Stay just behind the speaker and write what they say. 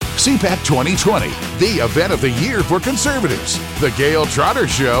CPAC 2020, the event of the year for conservatives. The Gail Trotter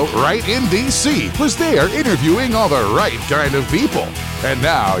Show, right in D.C., was there interviewing all the right kind of people. And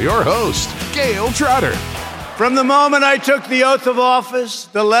now, your host, Gail Trotter. From the moment I took the oath of office,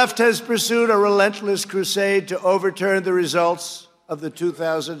 the left has pursued a relentless crusade to overturn the results of the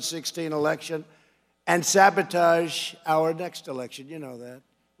 2016 election and sabotage our next election. You know that.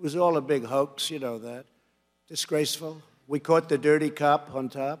 It was all a big hoax. You know that. Disgraceful. We caught the dirty cop on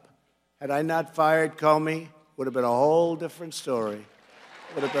top. Had I not fired Comey, would have been a whole different story.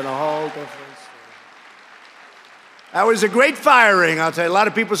 Would have been a whole different story. That was a great firing, I'll tell you. A lot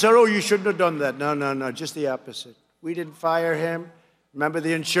of people said, oh, you shouldn't have done that. No, just the opposite. We didn't fire him. Remember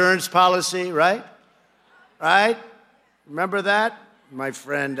the insurance policy, right? Right? Remember that? My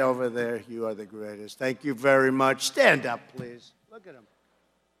friend over there, you are the greatest. Thank you very much. Stand up, please. Look at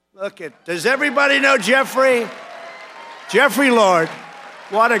him. Does everybody know Jeffrey? Jeffrey Lord.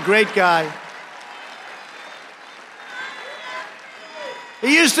 What a great guy.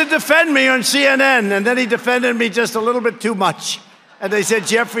 He used to defend me on CNN, and then he defended me just a little bit too much. And they said,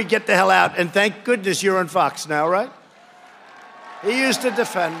 Jeffrey, get the hell out. And thank goodness you're on Fox now, right? He used to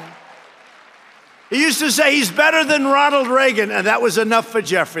defend me. He used to say he's better than Ronald Reagan, and that was enough for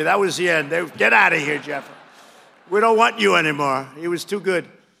Jeffrey. That was the end. Get out of here, Jeffrey. We don't want you anymore. He was too good.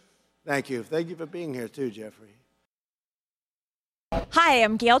 Thank you. Thank you for being here, too, Jeffrey. Hi,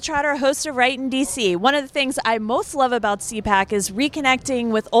 I'm Gail Trotter, host of Right in DC. One of the things I most love about CPAC is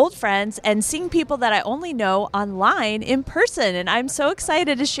reconnecting with old friends and seeing people that I only know online in person. And I'm so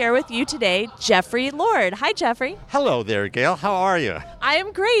excited to share with you today Jeffrey Lord. Hi, Jeffrey. Hello there, Gail. How are you? I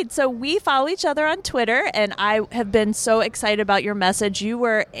am great. So we follow each other on Twitter, and I have been so excited about your message. You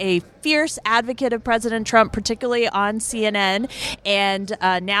were a fierce advocate of President Trump, particularly on CNN, and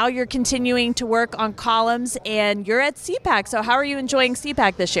now you're continuing to work on columns, and you're at CPAC. So how are you enjoying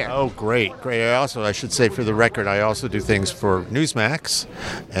CPAC this year? Oh, great. I should say for the record, I also do things for Newsmax,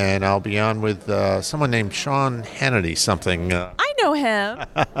 and I'll be on with someone named Sean Hannity, I know him.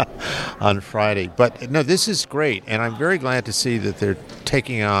 on Friday. But no, this is great, and I'm very glad to see that they're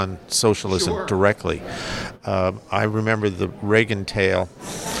taking on socialism directly. I remember the Reagan tale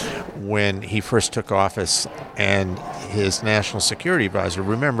when he first took office and his national security advisor.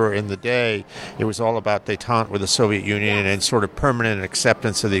 Remember, in the day, it was all about détente with the Soviet Union and sort of permanent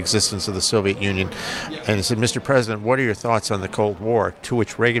acceptance of the existence of the Soviet Union. And he said, Mr. President, what are your thoughts on the Cold War? To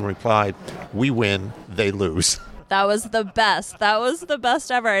which Reagan replied, we win, they lose. That was the best. That was the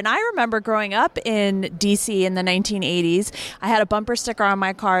best ever. And I remember growing up in D.C. in the 1980s, I had a bumper sticker on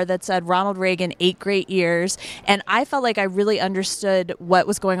my car that said Ronald Reagan, 8 great years. And I felt like I really understood what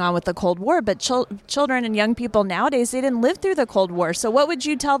was going on with the Cold War. But children and young people nowadays, they didn't live through the Cold War. So what would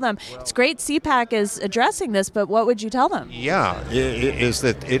you tell them? It's great CPAC is addressing this, but what would you tell them? Yeah, is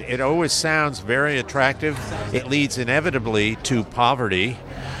that it always sounds very attractive. It leads inevitably to poverty.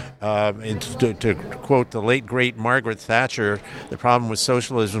 And to quote the late, great Margaret Thatcher, the problem with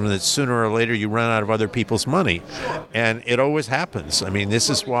socialism is that sooner or later you run out of other people's money. And it always happens. I mean, this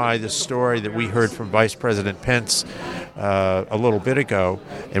is why the story that we heard from Vice President Pence a little bit ago,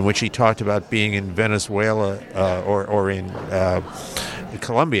 in which he talked about being in Venezuela or in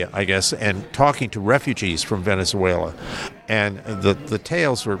Colombia, I guess, and talking to refugees from Venezuela. And the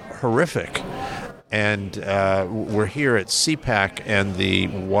tales were horrific. And we're here at CPAC, and the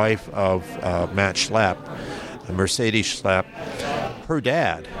wife of Matt Schlapp, Mercedes Schlapp, her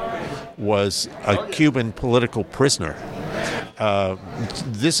dad was a Cuban political prisoner.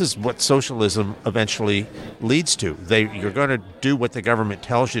 This is what socialism eventually leads to. You're going to do what the government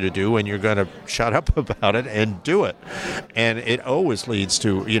tells you to do, and you're going to shut up about it and do it. And it always leads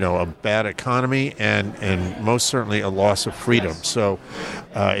to, a bad economy and most certainly a loss of freedom. So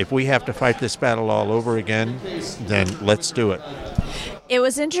if we have to fight this battle all over again, then let's do it. It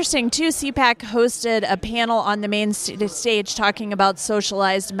was interesting, too. CPAC hosted a panel on the main stage talking about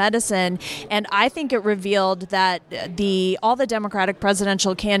socialized medicine, and I think it revealed that all the Democratic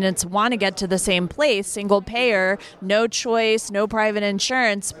presidential candidates want to get to the same place, single payer, no choice, no private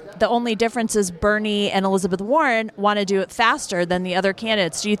insurance. The only difference is Bernie and Elizabeth Warren want to do it faster than the other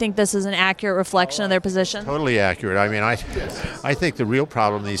candidates. Do you think this is an accurate reflection of their position? Totally accurate. I mean, I think the real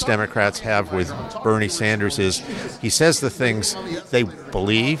problem these Democrats have with Bernie Sanders is he says the things they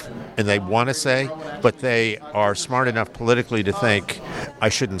believe, and they want to say, but they are smart enough politically to think, I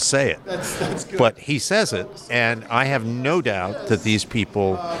shouldn't say it. That's good. But he says it, and I have no doubt that these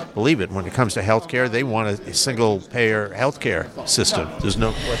people believe it. When it comes to health care, they want a single-payer health care system. There's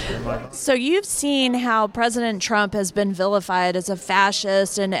no question in my mind. So you've seen how President Trump has been vilified as a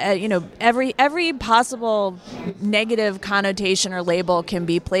fascist, and every possible negative connotation or label can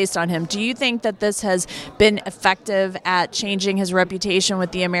be placed on him. Do you think that this has been effective at changing his reputation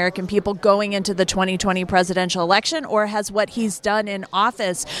with the American people going into the 2020 presidential election, or has what he's done in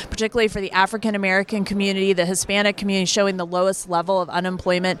office, particularly for the African American community, the Hispanic community, showing the lowest level of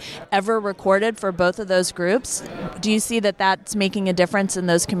unemployment ever recorded for both of those groups? Do you see that that's making a difference in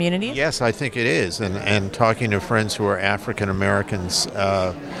those communities? Yes, I think it is. And talking to friends who are African Americans,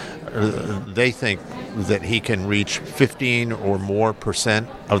 they think that he can reach 15 or more %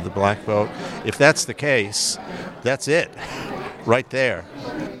 of the black vote. If that's the case, that's it, right there.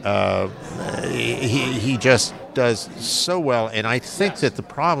 He just does so well, and I think that the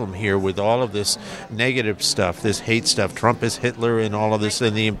problem here with all of this negative stuff, this hate stuff, Trump is Hitler and all of this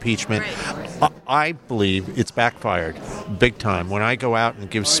and the impeachment, I believe it's backfired big time. When I go out and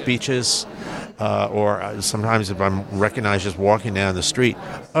give speeches, or sometimes if I'm recognized just walking down the street,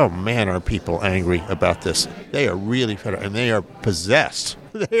 oh man, are people angry about this. They are really fed up, and they are possessed.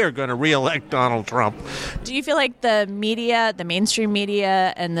 They are going to reelect Donald Trump. Do you feel like the media, the mainstream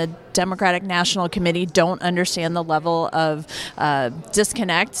media, and the Democratic National Committee don't understand the level of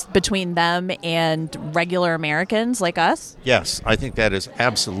disconnect between them and regular Americans like us? Yes, I think that is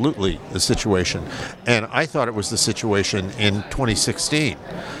absolutely the situation. And I thought it was the situation in 2016.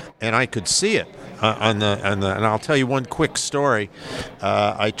 And I could see it and I'll tell you one quick story.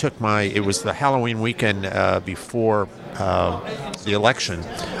 I took it was the Halloween weekend before the election,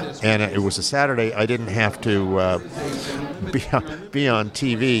 and it was a Saturday. I didn't have to be on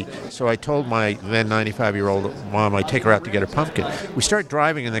TV, so I told my then 95-year-old mom I'd take her out to get a pumpkin. We start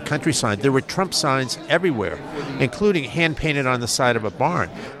driving in the countryside. There were Trump signs everywhere, including hand-painted on the side of a barn.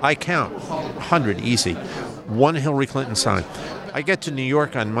 I count 100 easy. One Hillary Clinton sign. I get to New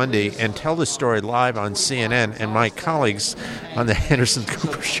York on Monday and tell the story live on CNN, and my colleagues on the Anderson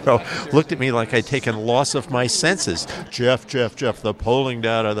Cooper show looked at me like I'd taken loss of my senses. Jeff, the polling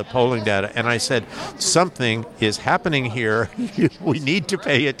data. And I said, something is happening here. We need to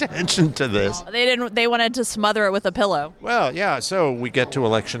pay attention to this. They wanted to smother it with a pillow. Well, yeah, so we get to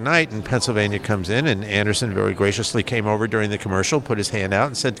election night, and Pennsylvania comes in, and Anderson very graciously came over during the commercial, put his hand out,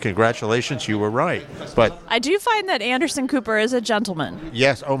 and said, congratulations, you were right. But I do find that Anderson Cooper is a gentleman.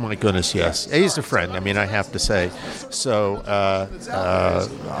 Yes, oh my goodness, yes. He's a friend, I mean, I have to say. So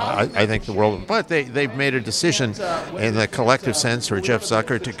I think the world, but they've made a decision in the collective sense for Jeff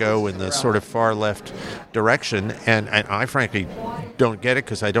Zucker to go in the sort of far left direction, and I frankly don't get it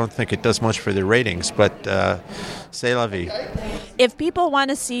because I don't think it does much for the ratings, but c'est la vie. If people want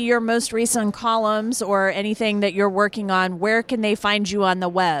to see your most recent columns or anything that you're working on, where can they find you on the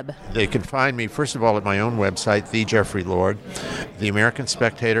web? They can find me, first of all, at my own website, The Jeffrey Lord, The American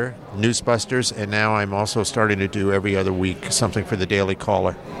Spectator, Newsbusters, and now I'm also starting to do every other week something for the Daily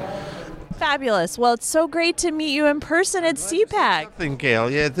Caller. Fabulous. Well, it's so great to meet you in person at CPAC. Nothing,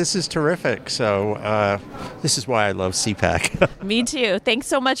 Gail. Yeah, this is terrific. So this is why I love CPAC. Me too. Thanks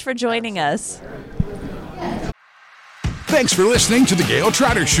so much for joining us. Thanks for listening to The Gail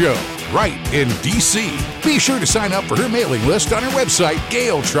Trotter Show, right in D.C. Be sure to sign up for her mailing list on her website,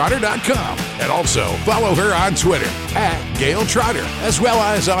 GailTrotter.com. And also follow her on Twitter, @GailTrotter, as well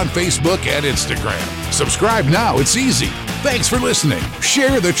as on Facebook and Instagram. Subscribe now, it's easy. Thanks for listening.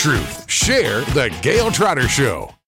 Share the truth. Share The Gail Trotter Show.